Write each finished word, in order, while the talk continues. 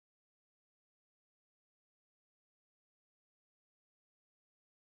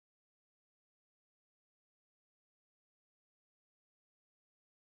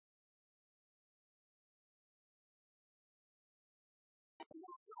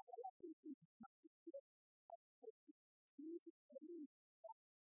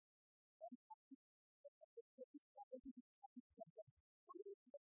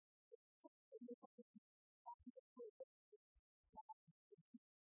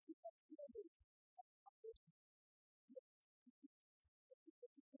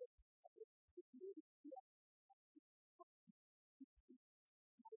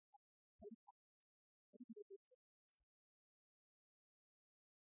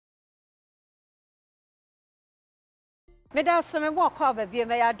Me da some walk over be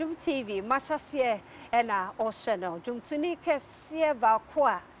me adum TV Mahyease ena o channel jumtuni kese ba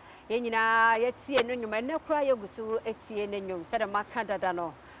kwa ye nyina yetie no nwuma na kura ye gusu etie ne nwum se de maka dada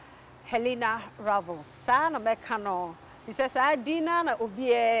no Helena Rhabbles sa na meka no se sa dina na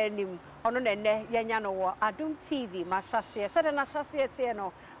obi anim ono na ne yenya no wo adum TV Mahyease se de na Mahyease tie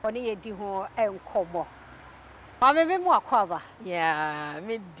no oni ye di ho enkomo Mama me mo akwaba. Yeah,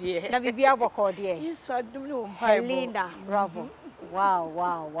 me dear. Na bibi aboko dear. Yes, I do know. Helena Rhabbles.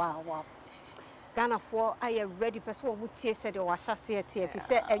 Wow. Ghana for I am ready person wo tie said o Mahyease tie fi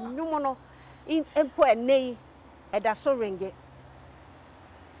say enwum no empo enei eda so ringe.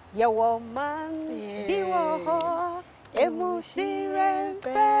 Ye wo man bi wo ho emushire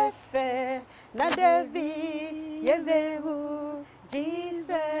fefe na David ye behu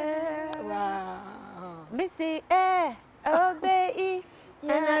Jesus. Wow. Missy obey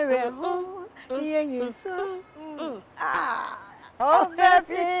Rehu you so oh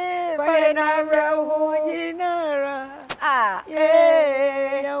happy Bayana Rehu Yinara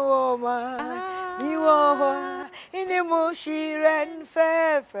yeah woman you are in Emushiren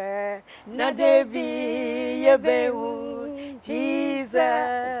Fefe na Devi Yebehu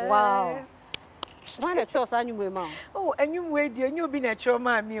Jesus. Wow. Why the trust anyway, mom? Oh, and you wait, you be natural,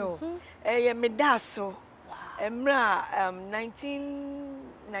 mammy. Me daso.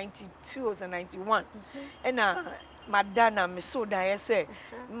 1992 or 91. And Madonna, me so die, say,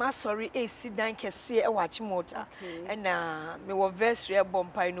 my sorry, sit down, can see a watch motor. And me were very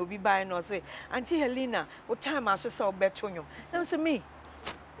bumpy, no be buying or say, Auntie Helena, what time I saw Betonio? Now say me.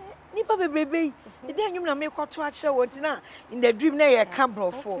 Nipa baby, then you make what to watch in the dream they come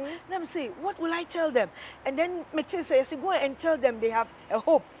for. Let me say, what will I tell them? And then Matisse says, go and tell them they have a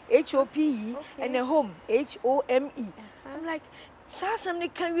hope, HOPE, and a home, HOME. I'm like, somebody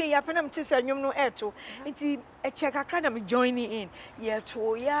can we happen? I'm just saying, you know, it's a check. I can't join in. Yeah,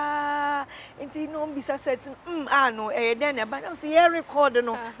 and no, besides, no, then, but I'm saying, record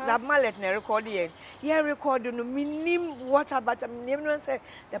no, that mallet, record it. Yeah, record no, minim water, but I'm never say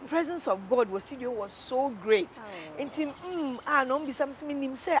the presence of God was so great. And no, besides,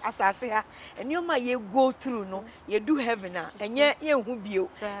 minim say, as I say, and you might go through, no, you do heaven, and yeah, you who be,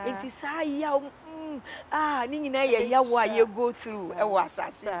 and it's you go through a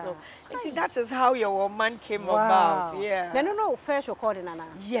wasasi. So that is how your man came about. Yeah. No, first recording, Nana.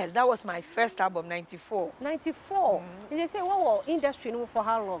 Yes, that was my first album, 94. 94. And they say, what industry no for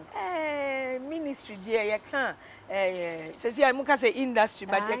how long? Ministry there, you can't. Says I muka say industry,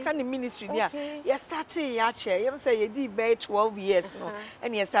 but you can't ministry there. You started you say you did 12 years no,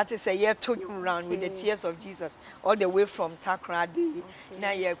 and you started say you turning around with the tears of Jesus all the way from Tamakloe.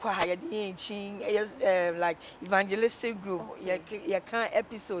 Now you quite hired like evangelistic group. You can't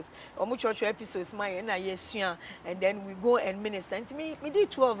episodes or much episodes. My and then we go and minister. And me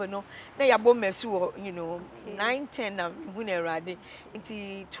did 12 no. Now you born mesu, you know, 9, 10 when ready.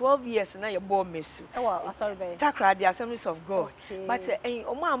 Into 12 years now you born mesu. Oh wow, sorry, the Assemblies of God. But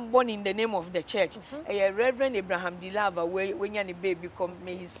I'm born in the name of the church. Reverend Abraham Dilava, when you're a baby,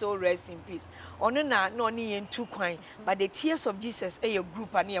 may his soul rest in peace. Onona no ni in two coin, but the Tears of Jesus a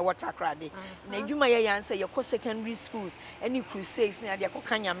group near Tamakloe. Na you may answer your secondary schools, any crusades near the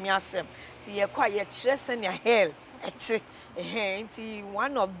Kokanya Miasem, to your quiet stress and your hell.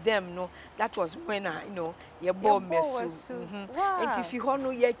 One of them, no, that was when your born mesu. And if you know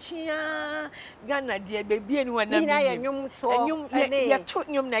your chia, Ghana, dear baby, anyone, and you took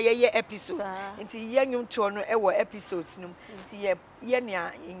you na episodes. And you turn our episodes, no,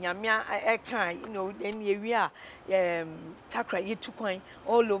 Yenya in Yamia, then we are Tamakloe, you took coin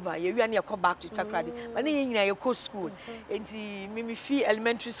all over. You are come back to Tamakloe, but then you go school. And Mimi Fee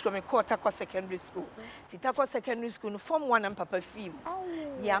Elementary School, me call Tamakloe Secondary School. Tamakloe Secondary School, Form 1 and Papa Film.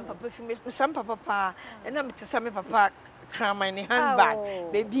 Yeah, Papa Film, some Papa, and I'm to some Papa. Cram in handbag,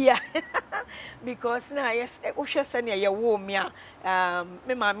 baby, because now yes, Osha Sanya, your warm me,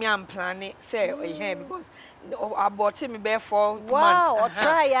 mammy, I'm planning, say, because I bought him bare 4 months. Or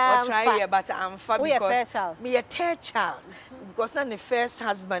try, but I'm far because me a third child, because not the first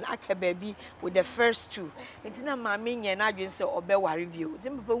husband, I can baby with the first 2. It's not mammy and I just so obey review.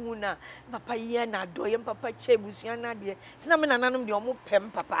 Zimbabuna, Papa Yana, Doyam Papa Chebusiana, dear. It's not an anonymous, the almost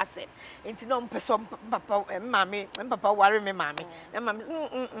pem papa said. It's not person, Papa and mammy, and Papa worry me, mammy. And mammy,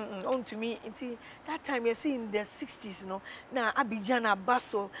 on to me, that time you see in the 60s, no, now Abidjan,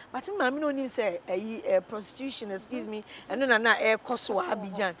 Basso, but mammy no name say a prostitution, excuse me, and then air Kosovo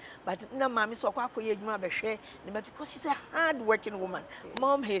Abidjan, but now mammy so quite but because she's a hard working woman.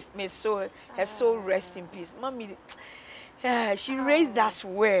 Mom has so rest in peace. Mommy Yeah, she raised us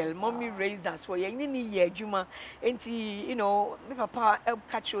well. Mommy raised us well. You need Juma. Enti, you know, my papa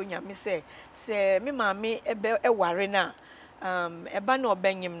catch you me say me mama e warena. Eba no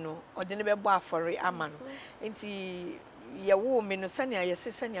benyim no, or the nebe boa for aman. Enti ya wo me no sanya ya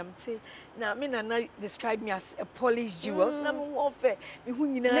sanya mte na me na describe me as a polished jewels na me wo fe me hu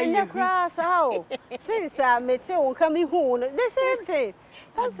nyina ye cross how since me te won ka me hu no the same thing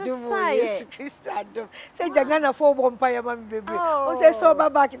what's the sign yes Christado say jagana for bompa ya mama baby o say so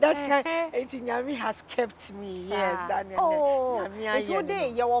back that kind enti nyame has kept me yes that nyame it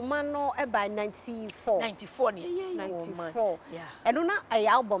today your man no e by 94 ne 94 yeah eno na a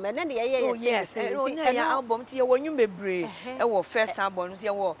album and then the yes eno na album ti ye wonyu bebre e wo first album ti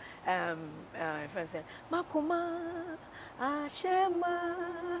ye wo first makoma ashema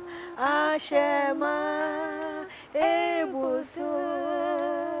ebuso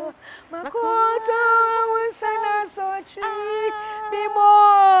makoto wasana sochi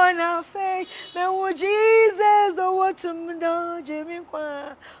bimona fe me wo Jesus o wotum do jemi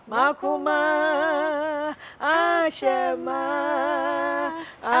kwa makoma ashema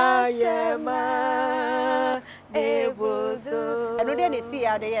ayema ebuso eno de ne see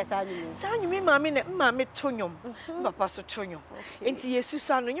how the yes sanyu me mame tonyom papa so tonyom enti yesu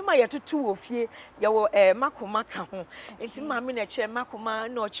sa no nyuma yetutu ofie ye wo makoma ka ho enti mame na che makoma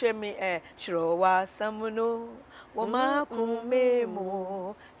na o che me chirowa samuno wo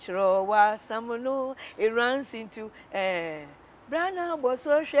makumemo chirowa samuno it runs into Brana boso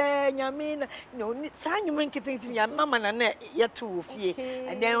hwe nyame no sanyu menkitinti nya mama na yetu ofie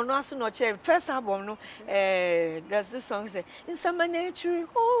and then no aso no che first album no there's this song say in some nature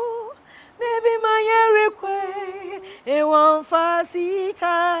oh baby my request e won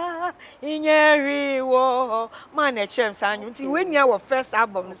fasika inyeri wo man e chem sanyu nti when you our first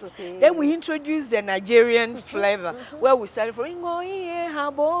album so then we introduced the Nigerian flavor where we started from ngoye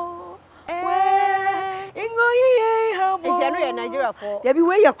habo Ingoye habo. Nigeria for. There be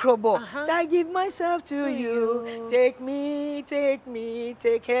where your crobo. So I give myself to you. Take me,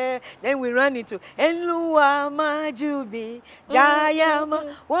 take care. Then we run into Enluwa Majubi,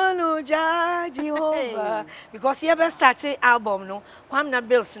 Jayama, Wano Jehovah. Because he ever started album no. Kwamna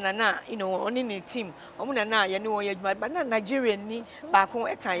Bills na you know only ni team. Omuna na ye no ye but na Nigerian ni ba kon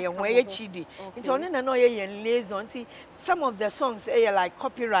e kan ye ho ye chidi. Nti oni na no ye lazy until some of the songs like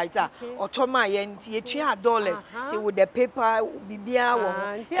copywriter or Toma ye nti ye $2 with the paper bibia wo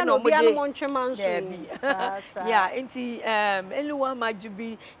and no bia no montreman so yeah nti Eluwa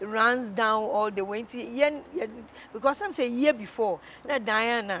Majubi runs down all the way nti because some say year before na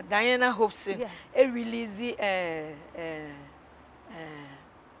Diana Hobson release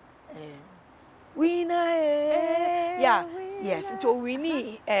yes, so we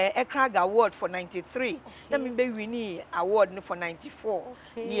need a Crag Award for 93. Let me be we need award for 94.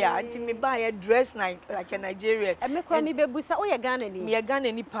 Yeah, until me buy a dress like a Nigerian. And me call me be busa o ye Ghana ni. Me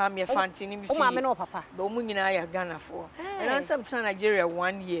Ghana ni pa me fanti ni me. O ma me no papa. But mu nyina ya Ghana for. And I'm some Nigeria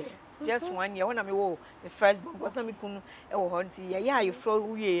 1 year. Just 1 year when I me the first one because na me kunu e wo honti yeah you flow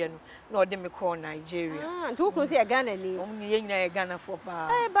uye no dem me call Nigeria. Ntu kunu se Ghana ni. O mu nyina ya Ghana for pa.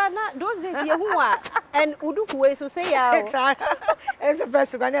 But na those days ye hu a and uduku we so say ya. Exactly. It's the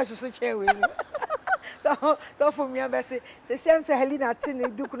first one I so chair we. So for me I say same say Helena tin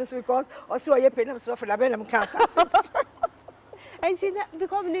do kunu because also ye pay them so for la be them cancer. And see that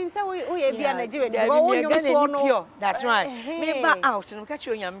because name say we be a Nigerian. That's right. Me back out and catch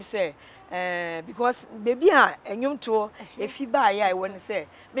you nyam say because baby enyum to if you buy I want to say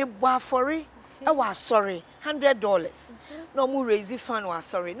me boa for it I was sorry $100 no mu raise fan was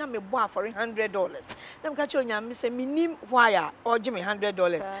sorry na me boa for $100 na catch you nyam say minim why or give me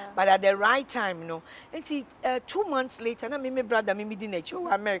 $100 but at the right time no until 2 months later na me brother me di na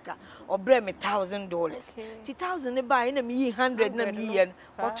chiwo America or bring me $1,000 $1,000 e buy na me 100 na me yen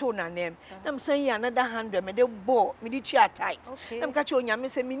auto na name na me say another 100 me dey bo me di chia tight na me catch you nyam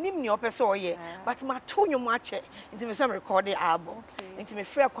say minim ni opese oye but ma to nyum ache until me some record the album until me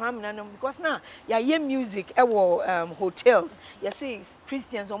free kwam na no because na ya ye music e wo hotels you see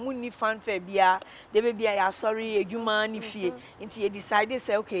Christians omu ni fanfare bia they be bia ya sorry edwuma ni fie until you decide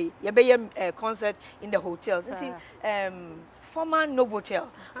say okay you be concert in the hotels until former Novotel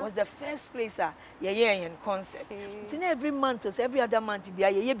was the first place in concert. Every month or every other month be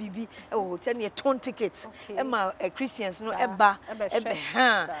a bibi hotel near ton tickets. Emma Christians no eba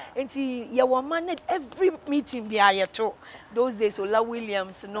you were managed every meeting be a to those days Ola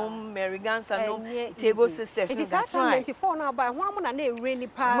Williams no Mary Gansa no Table Sisters. That's right. 94 now by one na rainy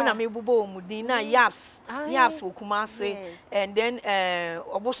pa. Muna me bubo mudina yaps wo Kumasi and then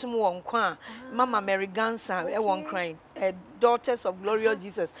Obosumu Amankwaah Mama Mary Gansa e won crying Daughters of Glorious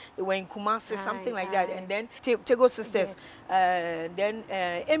Jesus. They were in Kumasi, something like that. And then Tego Sisters. Then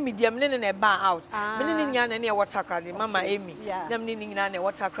Amy, the amnin and bar out. Meaning and water craddy, Mama Amy. Them meaning and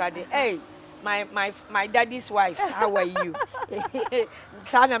water craddy. Hey, my daddy's wife, how are you?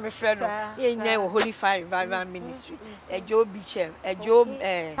 Sana, my friend, in Holy Fire Revival Ministry. A Joe Beecham,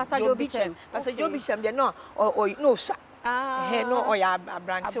 Pastor Joe Beecham. Pastor Joe Beecham, they know, or no, sir. No, or ya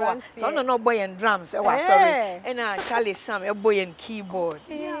brand. So no boy and drums. Oh, sorry. And Charlie Sam, a boy and keyboard.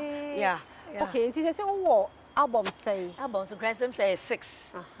 Yeah. Okay, it is a albums say. Albums, grandson say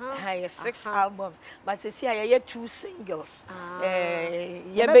 6. I have 6 albums. But see, I have 2 singles.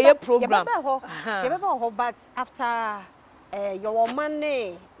 You be a program. But after your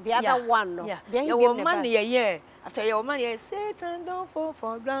money, the other one. Yeah, your money, yeah. After your money, Satan don't fall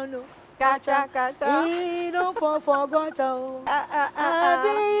for ground. Gotcha. He don't fall for goto.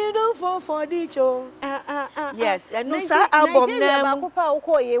 Don't fall for dicho. Yes, and no sa album na papa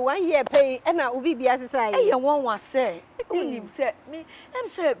ukoye 1 year pay na ubi bia sesa e won wa say unim say me em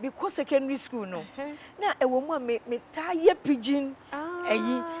say because secondary school no na e wo mu me tie pidgin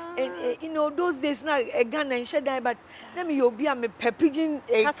eyi you know those days na Ghana and Shedai but na me obi a me pidgin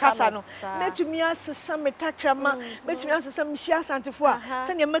kasa no metumi asesa metakrama metumi asesa me hia santefo a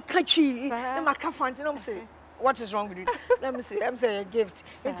se ne makatwi na makafante no say what is wrong with you? Let me see. I'm saying a gift.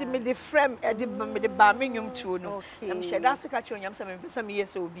 It's me the frame, the barminium too. No, I'm sure that's what catch you. I'm some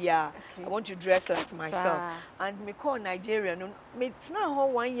years old. I want to dress like myself. And me call Nigeria. No, it's not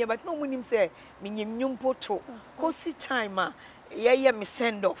whole 1 year, but no one him say me nyum poto. Kosi time yeah me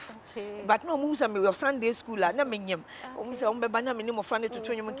send off. But no moves me your Sunday school. Na me nyum. Say ombe bana me nimo friend to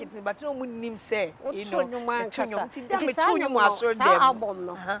turn your kids. But no one him say you know. Turn your kids. That me turn your assured them. Album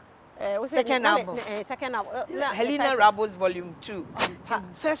no. Second album. Helena Rhabbles Volume 2.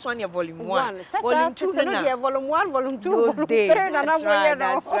 First one, Volume 1. Volume 2, Volume 1, Volume 2. Those days. That's right.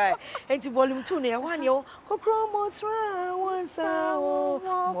 That's right. And Volume 2, ne one yo. Kokromos ra wansa mo.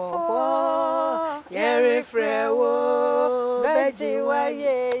 Yeri frewo. Beji wa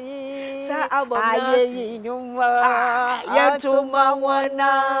ye. Sa album aye nyumwa. Yentuma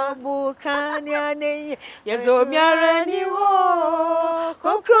wana bukanya ne. Yezo miara ni wo.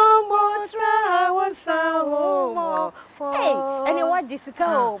 Kokromo. Hey, and you want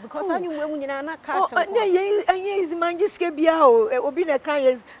Jessica because I knew when you're not cash. Yes, man, Jessica Biao, it will be the kind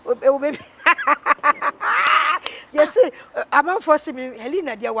of yes, I'm forcing me,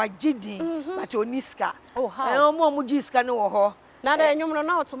 Helena, dear, what Jiddy, but Oniska. Oh, how more Mujiska no ho. Now that you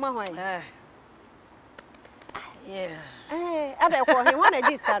know to my way. Yeah. Hey, I don't want him one of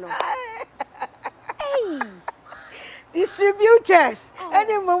these canoe. Hey. Distributors.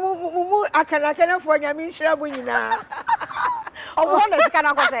 Any mumu akana for nyamisha bunyina. Oh, one is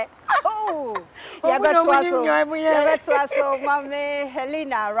kana ko say. Oh. Yeah, beto aso mame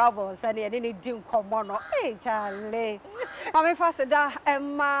Helena Rhabbles and any dim komono. Hey, Charlie. Mame first da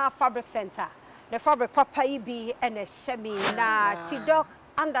Emma Fabric Center. The fabric papa ibi and a shemi na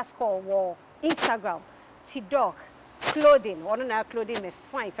T-Doc_war Instagram. T-Doc clothing. One na clothing me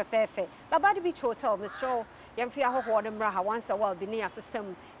fine fe. Babadi Beach Hotel, Miss Show. Yamfia ho dem raha once a while be near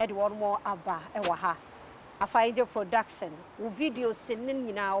system e one more aba e wa ha Afia production wo video sinin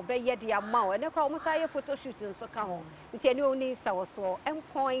nyina obeye de ama e kwa omusa ye photo shoot nso ka ho nti ene oni sa wo so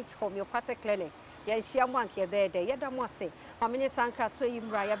endpoint homeopathic clinic ye hia mo anke be de ye da mo ase mamene sankra so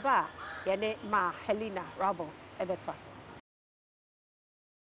yimra ye ba ye ne ma Helena Rhabbles e betwaso.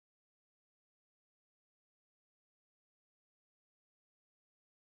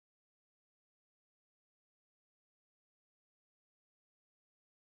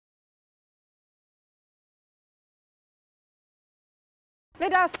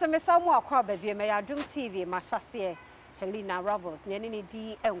 Let us some more crowd baby me Adum TV Mahyease Helena Rhabbles ne ne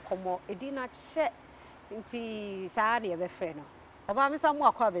di enkomo edina che nti saa ne be frɛ no oba me some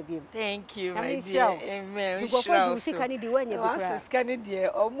more crowd baby. Thank you my dear. Amen. You go for sika ni di wanya bi kra. Sika ni di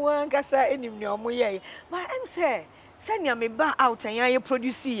omo ankasa enim ne omo ye. But em say sanya me ba out and ya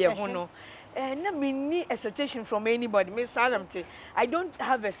produce ye ho no. Na me need expectation from anybody. Me salamte. I don't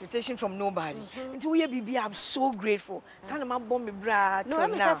have expectation from nobody. Until we bibi, I'm so grateful. Sana ma bomb me bra. No,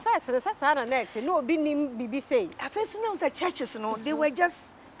 I'm first. The sana next. No, be nim bibi say. At first, no, the churches, no, they were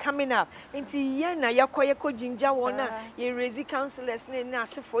just coming up. Until yena yakoyeko jinja wona ye raise councillors na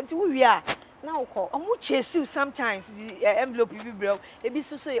asefo. Until we are Now call. Omo chase you sometimes the envelope you bro. Ebi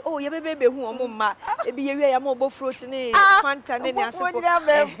so say, oh, ye be hu omo ma. Ebi ye ya mo bo fruit ni Fanta ni asefo.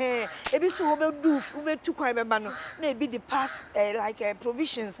 Ebi so wo be tu kwan be ba no. Na ebi the past like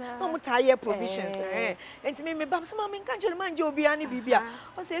provisions. No mo tie provisions enti me bam so ma me kan jole manje obi ani bibia.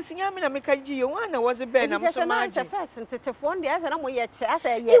 O say sinya me na me ka ji ye wan na was be na so ma ji. It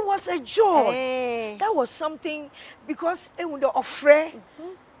was a joy. That was something because it would offer.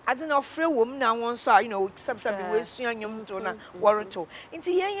 As an offer woman now one saw, you know, some we soon yum to na warito.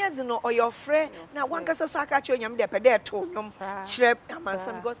 Into years no or your friend now one casa sakacho yam de pede to yum chirp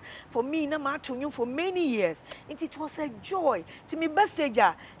amansa because for me na ma to yum for many years. It was a joy. To me best stage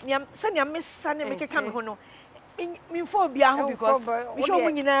nyam send yam miss sane make come hono. Me for bia ho because we show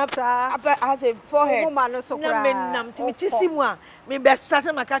when na as a forehead na me nam to me tisimu a me best start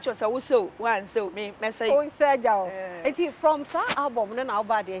my catch us so one so me say oh say jaw enti from sa album na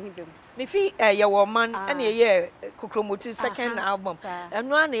oba de hibem me fi ye woman and ye kokromoti second album eno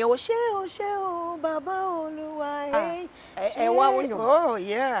na ye wo she o baba oluwa hey wa wonyo oh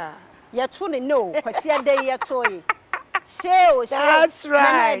yeah ye to ne no kwasi ade ye to Sheo, that's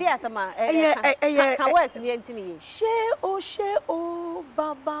right. Can words in the entity. Sheo,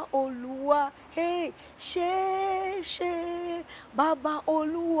 Baba Olua. Hey, she, Baba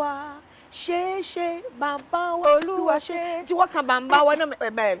Olua. She, Baba Olua. She. To walk a bamba, one of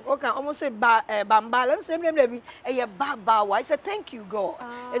them. Okay, almost say bamba. Let's say, a baba. I said, thank you, God.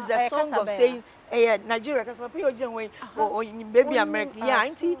 It's the song of saying. Nigeria because my people join or baby American yeah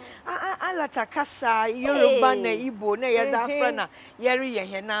auntie I latakasa Yoruba na Igbo na Yazafrana yeri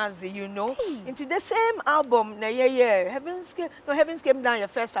yehenazi you know into the same album na Heavens Came Down your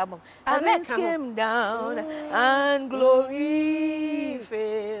first album Heavens Came Down and glory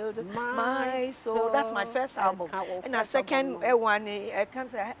filled my soul that's my first album and the second one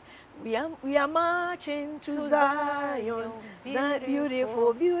comes we are marching to Zion, that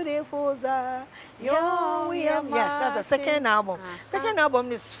beautiful Zion. We are yes, that's the second album. Second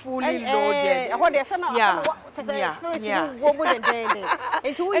album is fully loaded. Yeah. And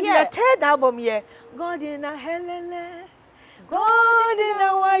the third album, God in a Helena, God in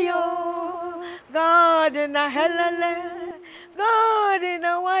a Wayo, God in a Helena, God in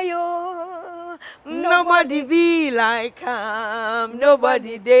a Wayo. Nobody be like him,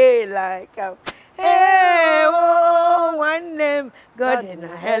 nobody day like him. Hey, oh, one name, God in a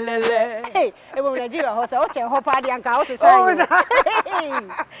Helele. Hey, it will Nigeria house. Okay, hope I didn't go to say.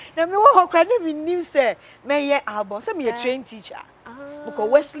 Now, me what credit me new say, me album. Some me a trained teacher. Because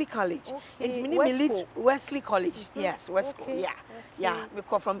Wesley College. Okay. Wesley College. Yes, Wesley. Yeah, we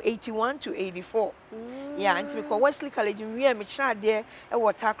call from 81 to 84. Yeah, and we call Wesley College. We are mature there at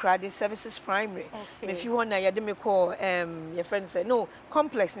Watercrad Services Primary. If you want to, me call your friend said no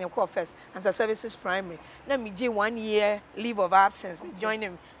complex. You call first as a Services Primary. Then me do 1 year leave of absence. Me join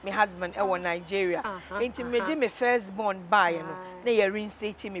him, my husband, in Nigeria. Until me did my first born by you know. Then you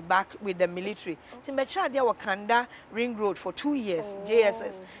reinstated me back with the military. Until me child there Wakanda Ring Road for 2 years.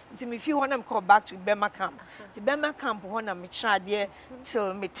 JSS. Until me feel when I'm called back to Bema Camp. To Bema Camp when I'm child there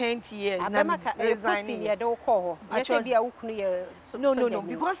till my 10th year. Resigning. No.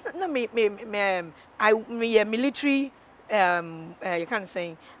 Because me military. You can't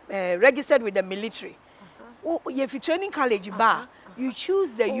say registered with the military. Oh, if you training college bar. You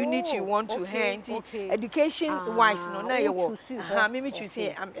choose the unit you want to hand. Education wise, no, now you work. Maybe choose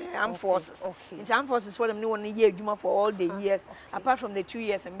armed forces. It's armed forces for them. No one year Juma for all the years, apart from the 2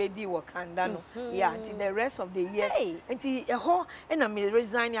 years and maybe work and done. Yeah, until the rest of the years. Until a whole and I'm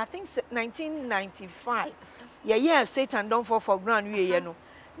resigning. I think 1995. Yeah, Satan don't fall for ground. You know,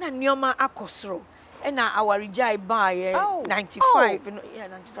 na nyoma akosro. And now our rejai by 95. Yeah,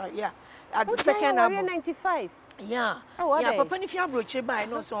 95. Yeah, at the second album. 95. Yeah. Yeah, Papa, if you have broached by,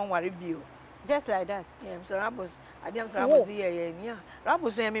 no so one review. Just like that. Yeah, Mr. Rhabbles. I didn't Rhabbles here. Yeah.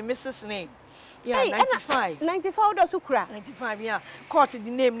 Rhabbles, I mean, Mrs. Name. Yeah, 95. 95 does who cry. 95, yeah. Court the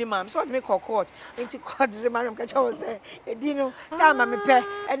name, ni ma'am. So what make court? Into court, the madam catch us say, Dino, time I'm a pair,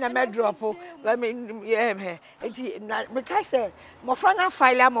 and I'm a drop. I mean, yeah, because say, my friend, I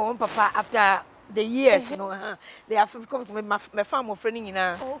file my own papa after. The years, you know, they have come with my family friend in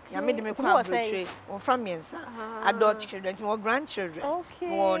a made me come from me, adult children, more grandchildren,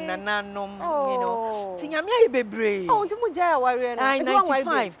 more nananum, you know. Tingamia be brave. Oh, to Muja warrior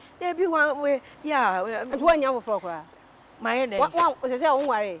 95. There be one way, yeah, 1 year for my name. What was I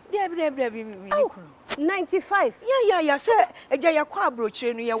worry? There be 95. Yeah. Say, eja ya kwa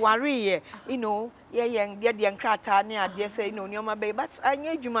brochire no ye ware you know, ye de nkrata ne ade say you know nyoma be but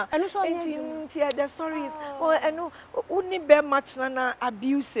anya adwuma. Enti the story is oh eno uni be matna na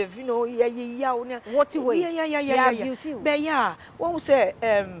abusive, you know, ya what way? Yeah. Abusive. Be yeah, won say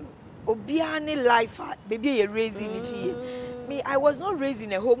obia ne life baby ye raising if ye. Me, I was not raised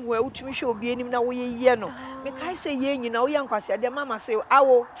in a home where utumi show be enim na wo ye no. Me kai say ye nyina wo yankwase ade mama say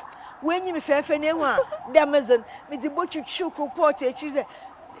awo when you me fefe ne ho a damazon me di bochu chuku pot e chi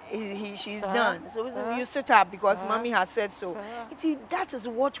she's done. So you sit up because mommy has said so. That is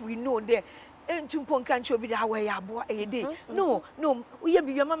what we know there. And to Ponkancho be the way a day. No, we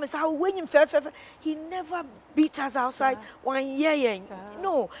be your mama say how when you fefe he never beat us outside 1 year.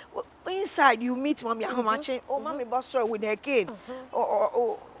 No, inside you meet mommy how much oh mommy boss her with her kid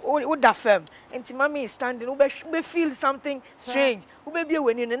or that firm and mommy is standing we feel something strange who baby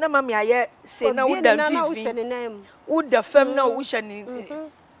when you na mommy I say now would the firm now wish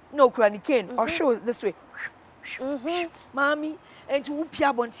no chronic or show this way mommy and to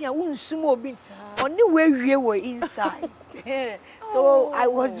pia bontia won sumo bi only where we were inside. So I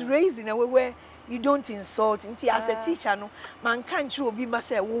was raised in a way where you don't insult. As a teacher, no man can't you be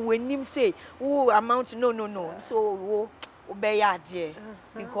myself when him say amount no. So obey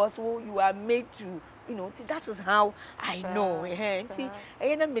because you are made to, you know, that is how I know.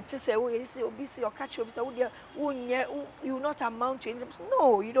 You not amount to anything.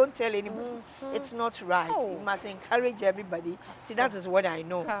 No, you don't tell anybody. It's not right. You must encourage everybody. That is what I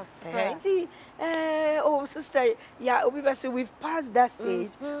know. Oh, sister, yeah, we've passed that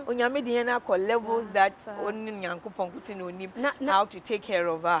stage. On your mediana levels that only how to take care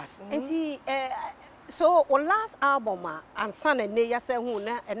of us. So, our last album, and son and Naya say who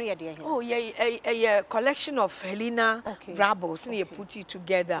na oh a collection of Helena Rhabbles, and put it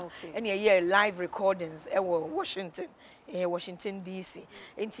together, and live recordings. Washington, Washington D.C.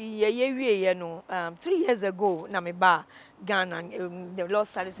 And 3 years ago, na me ba Ghana, the Lord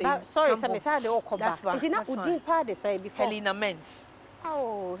started saying, sorry, some side they all come back. It's not Udin party say before Helena Men's.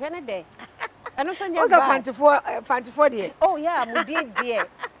 Oh, Helena, and also you 54 there. Oh yeah, Mudin dear.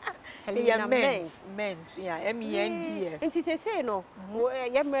 Helena Men's, yeah, MENDS. And she say no,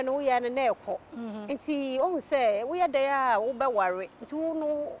 young men we are in an airport. And she always say we are there, over worry to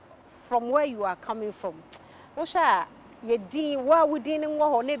know from where you are coming from. Osha, ye dean, why would dean and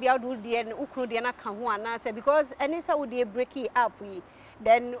war, maybe I do the and Ukrainian come one answer because any so would be break it up we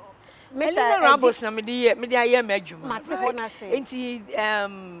then. Helena Rhabbles, media medjuma.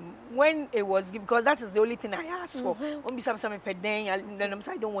 When it was because that is the only thing I asked for. Be some per day, and then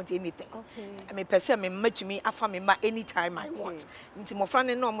I don't want anything. Okay. I mean, person me match me, after me anytime I want. Into my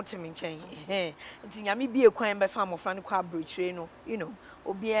friend and no more to me change. Into yami be a coin by farm of friend bridge, you know.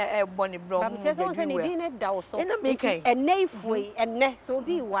 Obi a bonny bro. I'm just saying, dinner douse. And I'm making a knife way and next so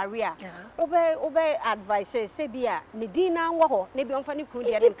be warrior. Obey advices, say be a Medina war, maybe on funny crew.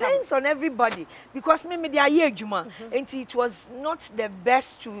 It depends on everybody because maybe they are here, Juma, and it was not the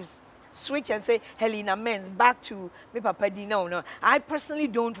best to switch and say Helena Men's back to me Papa Dino. No, I personally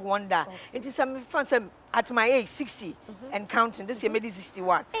don't want that. It is some fun at my age 60 and counting. This year, maybe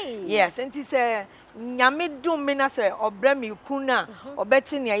 61. Yes, and it's a nyame dum me na se obrami kuna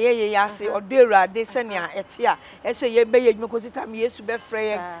obeti ne ye ase odera de se ne etia ese ye be ye dwuma kosi tam Yesu be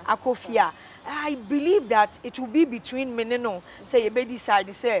frɛ akofia. I believe that it will be between me no say ye be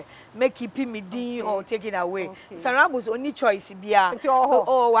decide say make keep me din or take it away. Sarabos only choice bia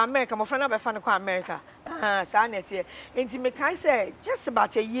oh America my friend na be fa no America sa na tie enti me kai say just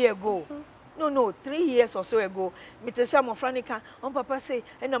about a year ago. No, 3 years or so ago, me tell some Franica, on Papa say,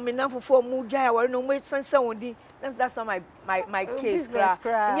 and I'm enough for Muja or no wait sense on that's not my case.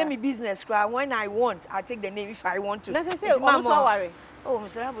 Give me business cry. When I want, I take the name if I want to. Let's say, worry. Oh,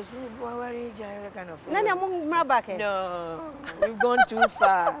 Mr. Rhabbles, worry, kind of. No, we've gone too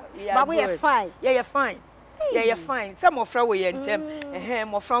far. But we are fine. Yeah, you're fine. Yeah, you're fine. Some of our way and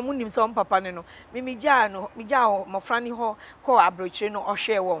more from him, some papa no. Me jao, my friend ho call abrochino or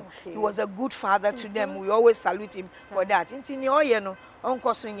share one. He was a good father to them. We always salute him for that. In your no,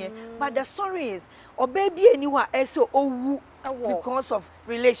 uncle swinging. But the story is, or baby anywhere so because of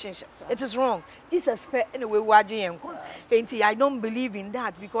relationship. It is wrong. Jesus anyway waji enko. I don't believe in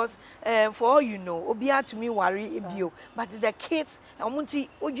that because for all you know, obia to me worry ebio. But the kids, you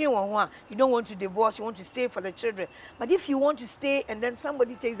don't want to divorce, you want to stay for the children. But if you want to stay and then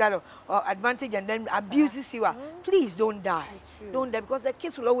somebody takes that advantage and then abuses you, please don't die. Don't die because the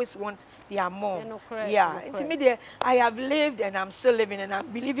kids will always want their mom. Yeah. I have lived and I'm still living and I'm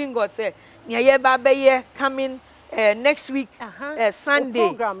believing God say, coming next week,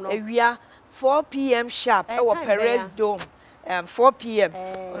 Sunday, we are 4 p.m. sharp our Perez Dome. 4 p.m.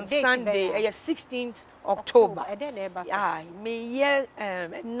 on Sunday, 16th October. Me a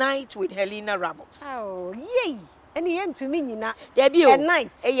night with Helena Rhabbles. Oh, yay! And the end to me, there be a night.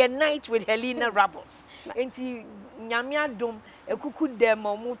 A night with Helena Rhabbles. Enti nyamia dom ekuku dem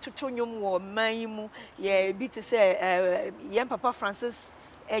omu tutonyum wo manyimu ye bi to say yan Papa Francis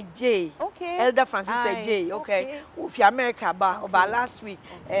J. Okay. Elder Francis J. Okay. Ufi America ba last week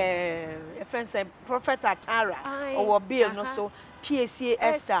a friend said Prophet Atara or Bill no so PACA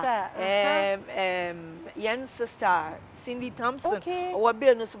Esther Yan sister Cindy Thompson or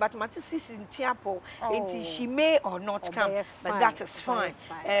Bill no so but Matisse in Tiapo until she may or not come but that is fine.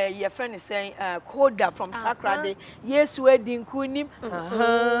 Your friend is saying Koda from Takrade yes wedding kunim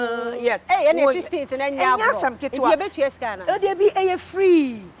yes hey any 16th and then some kit you bet you scanner there be a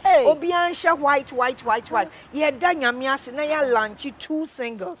free Obiansha white ye da nyamiase na ya launch 2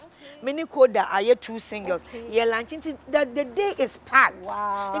 singles many Koda are 2 singles ye launching that the day is packed.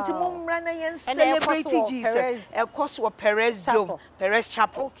 Wow. Into Mumrana and celebrating Jesus. Of course, Perez Dome, Perez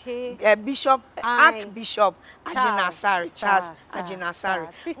Chapel. Okay. Bishop, Archbishop Ajinasari, Charles Ajinasari.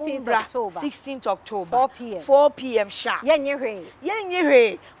 16th October. 4 p.m. sharp.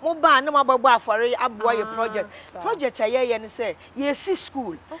 Yenye. Moba no mababa for a project. Project I say ye see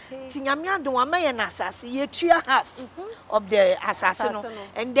school. Tinyamia do amaya nasasi ye 3.5 of the assassin.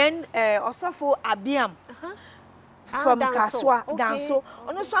 And then also for Abiam. From Kaswa, Danso,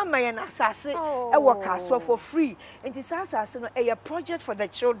 and also my assassin, I work Kaswa for free. And this assassin, a project for the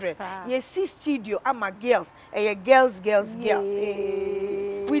children. Yes, see studio, I'm a girls, a girls.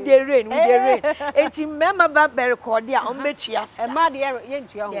 With the rain, And to remember about Bercordia on Bechias, and my dear,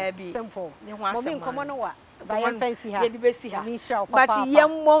 simple. Come on, but fancy but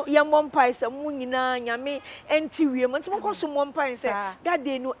young pies and moonina yame and Tyrium and some custom one pine say that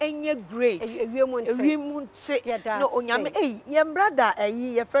they know any great women say no on yame young brother a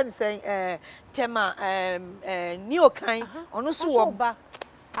your friend saying Tema new kind on a swab.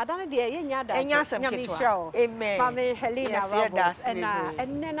 I don't know the amen. Mammy Helena Rhabbles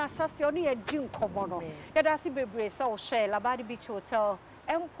and then I saw only a June Comono. Yet I see baby so share Labadi Beach Hotel.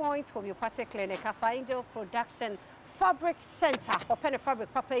 Endpoint Homeopathic Clinic, Angel Production Fabric Center, Open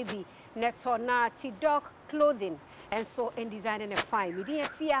Fabric Papa B, Netona, T-Dog Clothing, and so in designing a fine. Media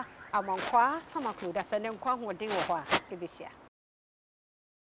Afia, Amankwaah, Tamakloe, that's an Amankwaah,